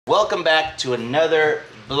Welcome back to another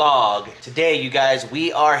vlog. Today, you guys,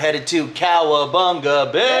 we are headed to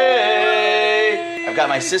Cowabunga Bay. I've got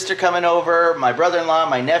my sister coming over, my brother-in-law,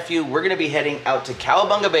 my nephew. We're gonna be heading out to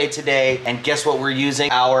Cowabunga Bay today, and guess what we're using?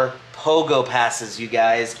 Our Pogo Passes, you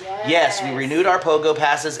guys. Yes, we renewed our Pogo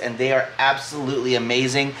Passes, and they are absolutely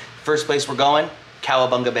amazing. First place we're going,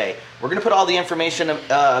 Cowabunga Bay. We're gonna put all the information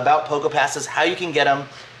about Pogo Passes, how you can get them,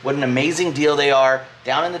 what an amazing deal they are,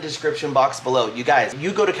 down in the description box below. You guys,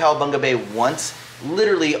 you go to Cowabunga Bay once,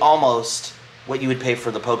 literally almost what you would pay for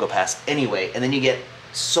the Pogo Pass anyway, and then you get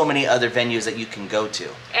so many other venues that you can go to.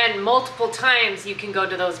 And multiple times you can go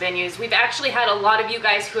to those venues. We've actually had a lot of you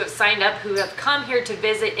guys who have signed up, who have come here to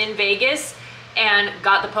visit in Vegas and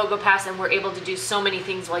got the Pogo Pass and were able to do so many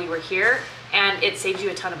things while you were here. And it saves you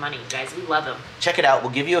a ton of money, you guys. We love them. Check it out.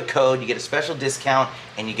 We'll give you a code. You get a special discount.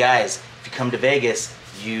 And you guys, if you come to Vegas,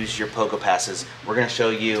 use your Pogo Passes. We're going to show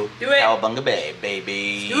you Cowabunga Bay,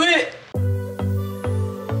 baby. Do it!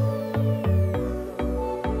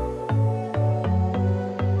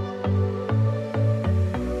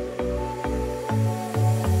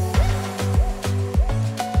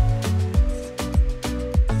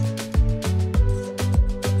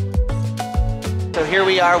 So here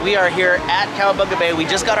we are here at Cowabunga Bay. We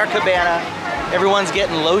just got our cabana. Everyone's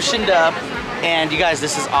getting lotioned up. And you guys,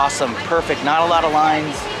 this is awesome, perfect. Not a lot of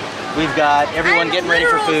lines. We've got everyone getting ready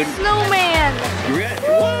for food. Snowman. You ready?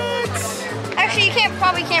 What? Actually, you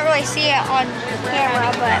probably can't really see it on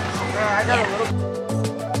camera, but yeah.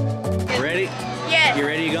 Ready? Yes. You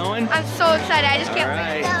ready? You going? I'm so excited. I just can't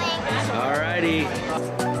wait. All righty.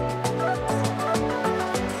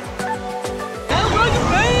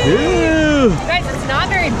 Guys, it's not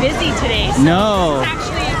very busy today, so No. it's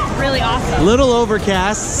actually really awesome. Little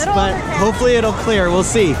overcast, but hopefully it'll clear. We'll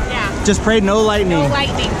see. Yeah. Just pray no lightning. No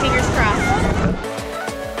lightning, fingers crossed.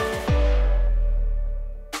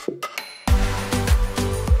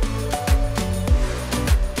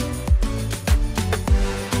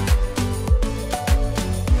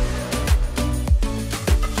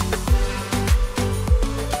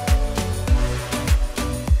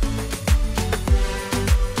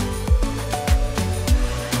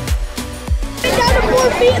 Down to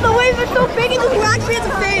 4 feet and the waves are so big and just whack me in the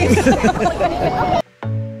face.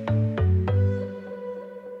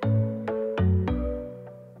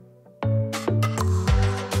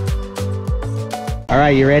 All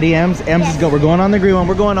right, you ready, Ems? Ems is go. We're going on the green one.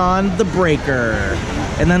 We're going on the breaker.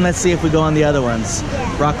 And then let's see if we go on the other ones.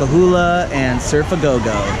 Rock-a-hula and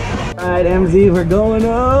Surf-a-go-go. All right, MZ, we're going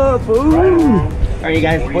up. Ooh. All right, you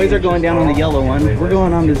guys, the boys are going down on the yellow one. We're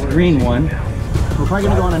going on this green one. We're probably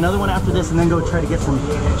gonna go on another one after this and then go try to get some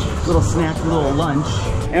little snacks, a little lunch.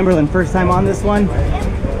 Amberlyn, first time on this one?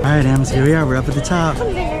 All right, Ems, here we are. We're up at the top.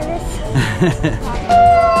 I'm nervous.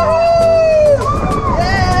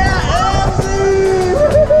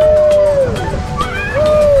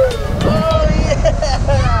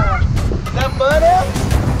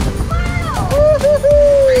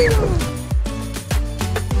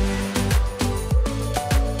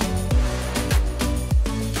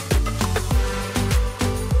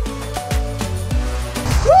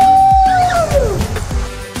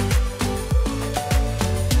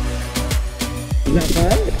 Is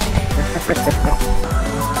that fun?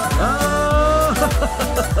 Oh!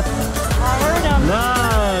 I heard him.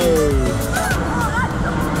 Nice!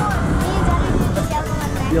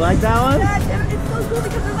 You like that one? Yeah, it's so cool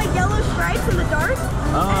because there's like yellow stripes in the dark.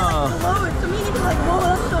 Oh. And it's glowing, so me and you can like, whoa,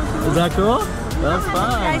 that's so cool. Is that cool? That's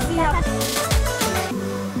fun. Guys, see how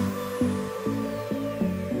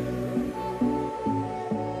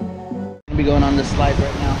We'll be going on this slide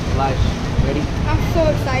right now. Live. Ready? I'm so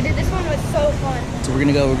excited. This one was so fun. So we're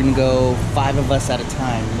gonna go 5 of us at a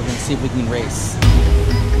time. We're gonna see if we can race.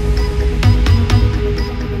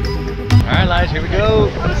 All right, Lige, here we go.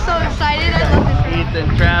 I'm so excited. I love this.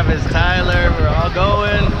 Ethan, Travis, Tyler, we're all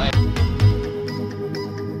going.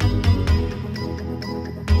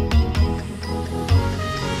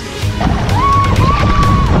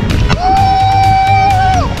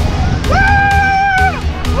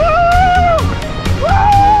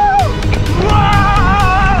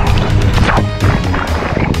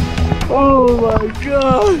 Oh my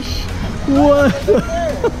gosh! What?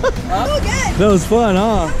 That was fun,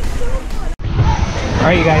 huh?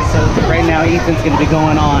 Alright, you guys, so right now Ethan's gonna be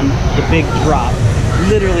going on the big drop.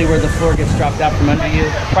 Literally where the floor gets dropped out from under you.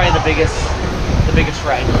 Probably the biggest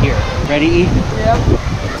ride here. Ready, Ethan? Yep.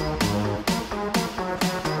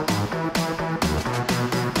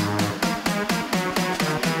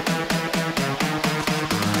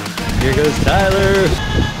 Here goes Tyler.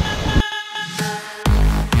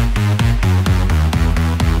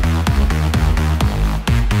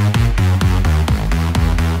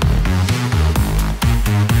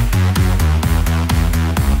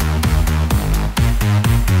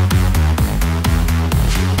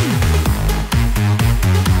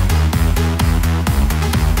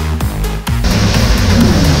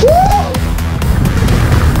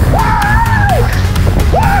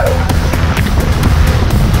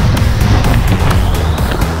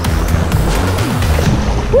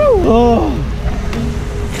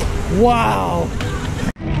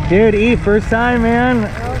 Dude, E, first time, man.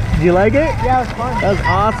 Did you like it? Yeah, it was fun. That was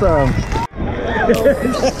awesome.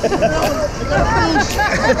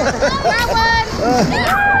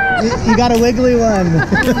 You got a wiggly one.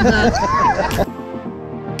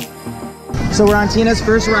 So we're on Tina's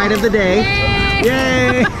first ride of the day.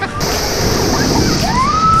 Yay!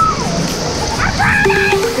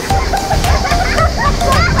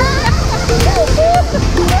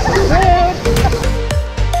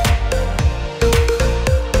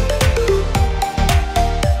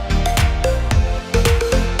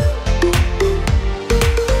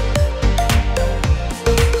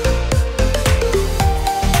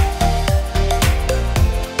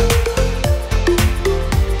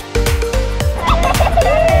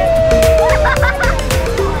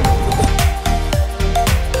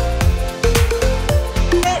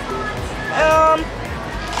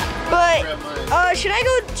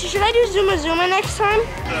 Should I do Zuma Zooma next time? The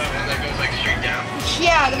one that goes like straight down?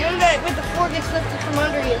 Yeah, the one that with the floor gets lifted from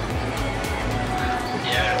under you.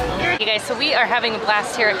 Yeah. You guys, so we are having a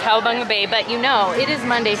blast here at Cowabunga Bay, but you know, it is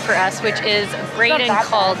Monday for us, which is Braden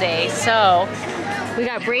call day. So we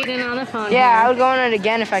got Braden on the phone. Yeah, here. I would go on it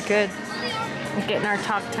again if I could. We're getting our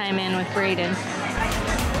talk time in with Braden.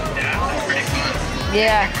 Yeah, pretty fun.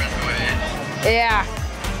 Yeah. Breath away. Yeah.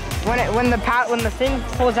 When the thing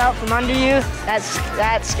pulls out from under you, that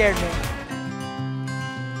scared me.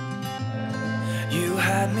 You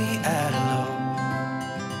had me at hello,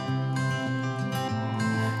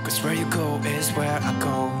 'cause where you go is where I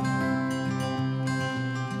go.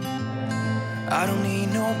 I don't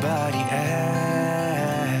need nobody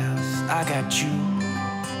else. I got you,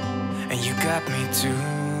 and you got me too.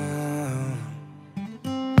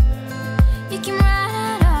 You can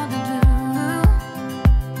ride all the blue.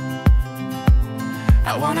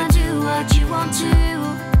 I wanna do what you want to.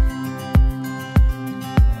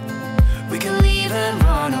 We can leave and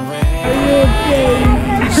run away.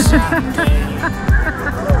 Someday,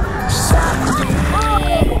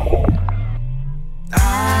 someday.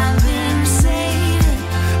 I've been saving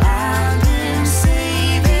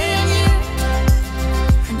you,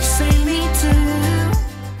 and you save me too.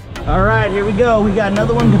 All right, here we go. We got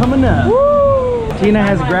another one coming up. Woo! Tina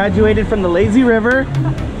has graduated from the lazy river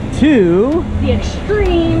to The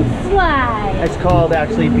extreme slide. it's called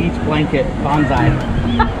actually beach blanket bonsai.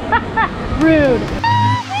 Rude.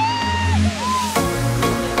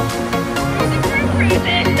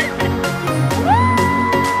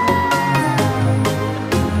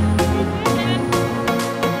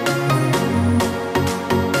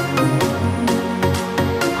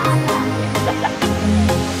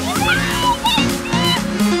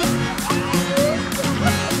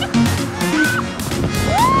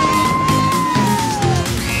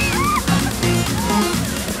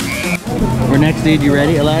 We're next, dude. You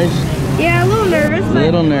ready, Elijah? Yeah, a little nervous. A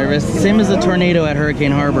little nervous. Same as the tornado at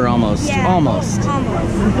Hurricane Harbor, almost. Yeah, Almost.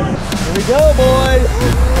 Almost. Here we go, boys.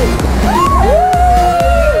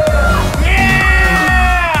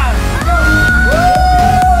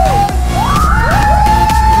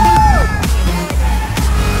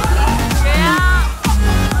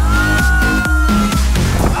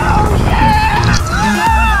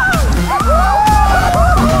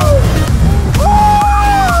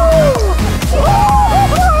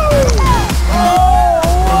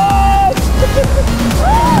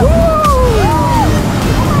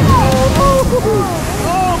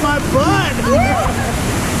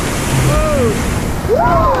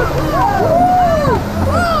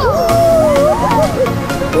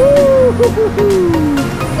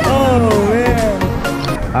 Oh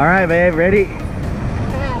man! All right, babe, ready?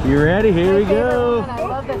 You ready? Here we go. I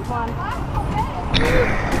love this one.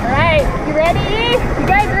 All right, you ready? You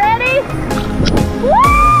guys ready? Woo-hoo!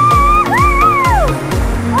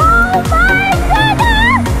 Oh my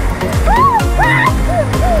goodness!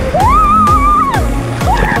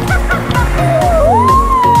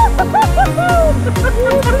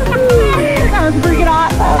 That was freaking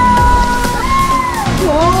awesome.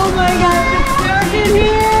 Oh my gosh, it's dark in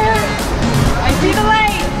here. I see the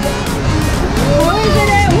light. What is it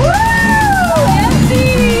at? Woo!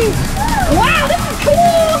 Empty. Wow, this is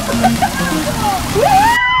cool. Woo!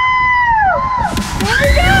 There we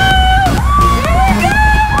go.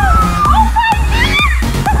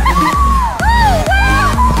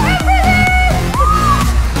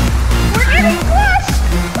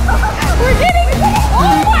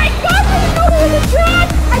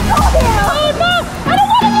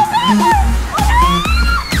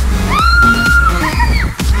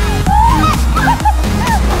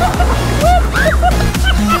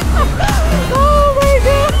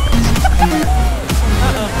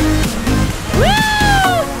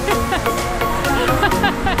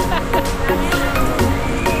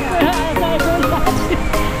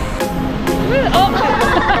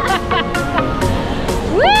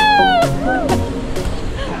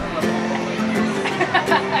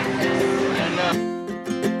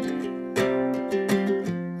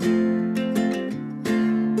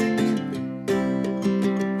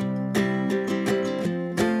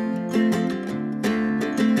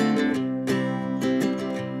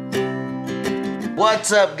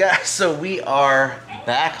 What's up, guys? So we are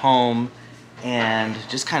back home and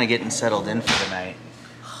just kind of getting settled in for the night.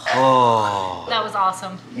 Oh. That was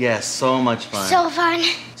awesome. Yes, so much fun. So fun.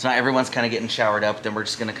 So now everyone's kind of getting showered up, then we're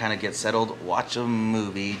just gonna kind of get settled, watch a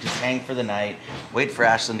movie, just hang for the night, wait for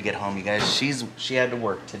Ashlyn to get home. You guys, she had to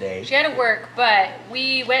work today. She had to work, but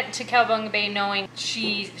we went to Cowabunga Bay knowing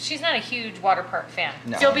she's not a huge water park fan.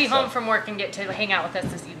 No, She'll be so- home from work and get to hang out with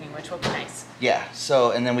us this evening, which will be nice. Yeah,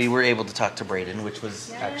 so, and then we were able to talk to Braden, which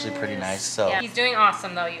was actually pretty nice, so. Yeah. He's doing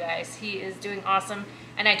awesome though, you guys. He is doing awesome.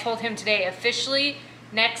 And I told him today, officially,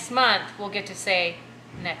 next month, we'll get to say,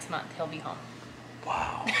 next month he'll be home.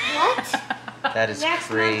 Wow. What? That is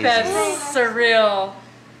Next month? crazy. That's surreal.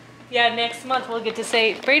 Yeah, next month we'll get to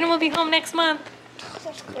say, Braden will be home next month.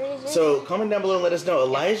 That's crazy. So comment down below and let us know.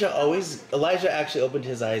 Elijah actually opened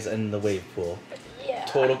his eyes in the wave pool. yeah.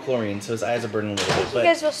 Total chlorine, so his eyes are burning a little bit. You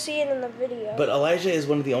guys will see it in the video. But Elijah is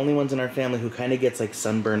one of the only ones in our family who kind of gets like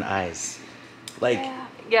sunburn eyes. Like, yeah.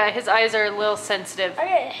 Yeah, his eyes are a little sensitive. I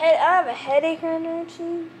have a headache right now,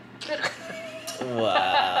 too. I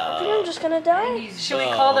wow. think I'm just gonna die. Should we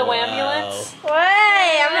call the Oh, ambulance? Wait,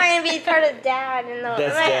 I'm not gonna be part of Dad in the.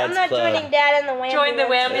 That's I'm Dad's not club. joining Dad in the ambulance. Join the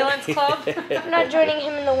ambulance club? I'm not joining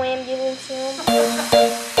him in the ambulance room.